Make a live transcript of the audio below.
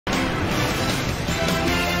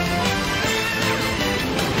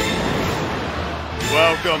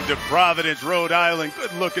Welcome to Providence, Rhode Island.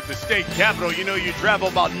 Good look at the state capitol. You know, you travel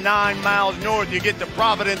about 9 miles north, you get to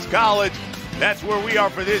Providence College. That's where we are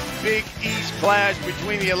for this Big East clash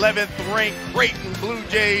between the 11th ranked Creighton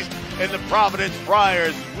Bluejays and the Providence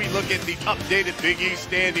Friars. We look at the updated Big East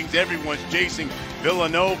standings. Everyone's chasing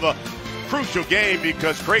Villanova. Crucial game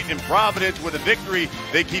because Creighton and Providence, with a victory,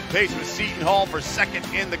 they keep pace with Seton Hall for second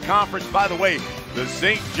in the conference. By the way, the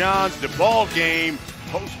St. John's DePaul game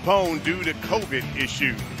postponed due to COVID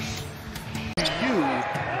issues.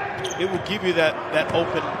 It would give you that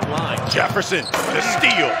open line. Jefferson, the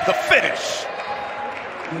steal, the finish.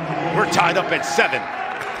 We're tied up at 7.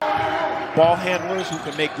 Ball handlers who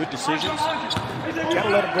can make good decisions. Gotta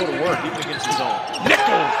let him go to work even against his own.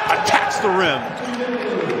 Nichols attacks the rim.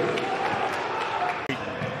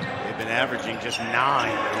 They've been averaging just 9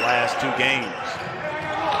 in the last 2 games.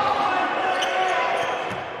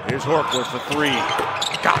 Here's Horkler for 3.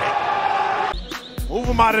 Got it. Move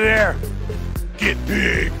him out of there. Get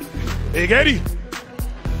big. Big Eddie.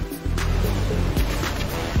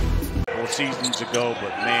 4 seasons ago, but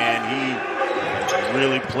man, he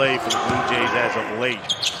really played for the Blue Jays as of late.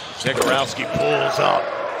 Zegarowski pulls up.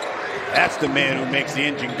 That's the man who makes the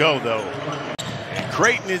engine go, though. And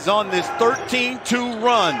Creighton is on this 13-2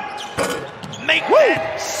 run. Make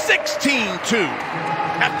that 16-2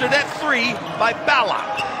 after that 3 by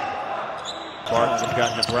Balak. Spartans have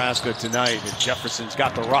got Nebraska tonight, and Jefferson's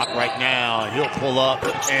got the rock right now. He'll pull up,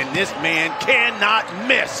 and this man cannot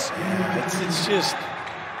miss. It's just,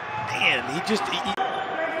 man,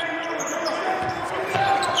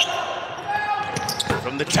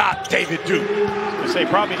 From the top, David Duke. I say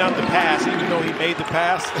probably not the pass, even though he made the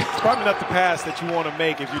pass. It's probably not the pass that you want to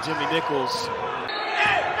make if you're Jimmy Nichols.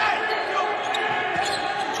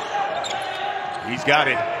 He's got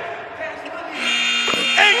it.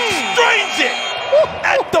 And strains it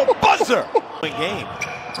at the buzzer. Game.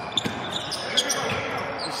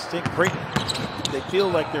 Just think Creighton, they feel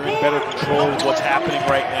like they're in better control of what's happening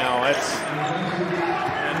right now.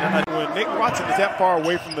 And when Nick Watson is that far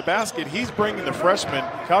away from the basket, he's bringing the freshman,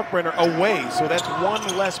 Kalkbrenner, away. So that's one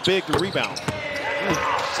less big to rebound.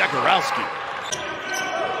 Zegarowski.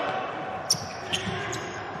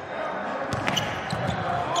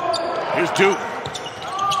 Here's Duke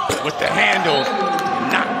with the handles.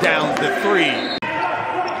 Knock down the 3.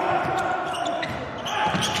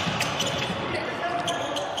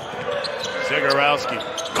 Zegarowski,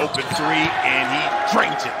 open 3, and he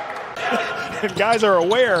drains it. And guys are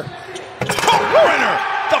aware. Kalkbrenner,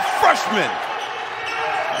 the freshman.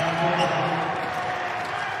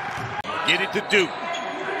 Get it to Duke.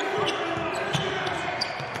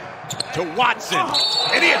 To Watson,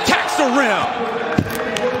 and he attacks the rim.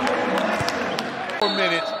 4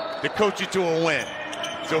 minutes to coach you to a win.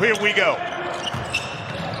 So here we go.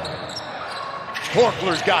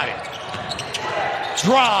 Horkler's got it.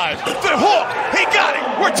 Drive, the hook, he got it.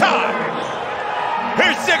 We're tied.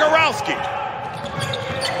 Here's Zegarowski.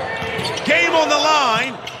 Game on the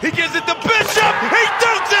line. He gives it to Bishop. He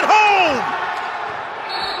dunks it home.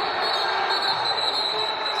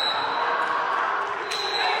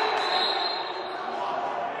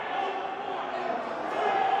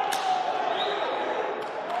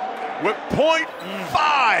 With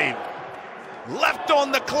 .5 left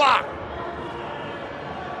on the clock.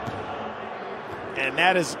 And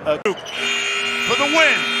that is a Duke for the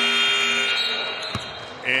win.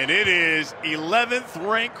 And it is 11th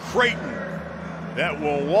ranked Creighton that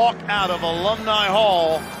will walk out of Alumni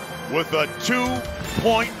Hall with a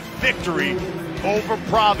 2-point victory over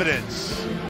Providence.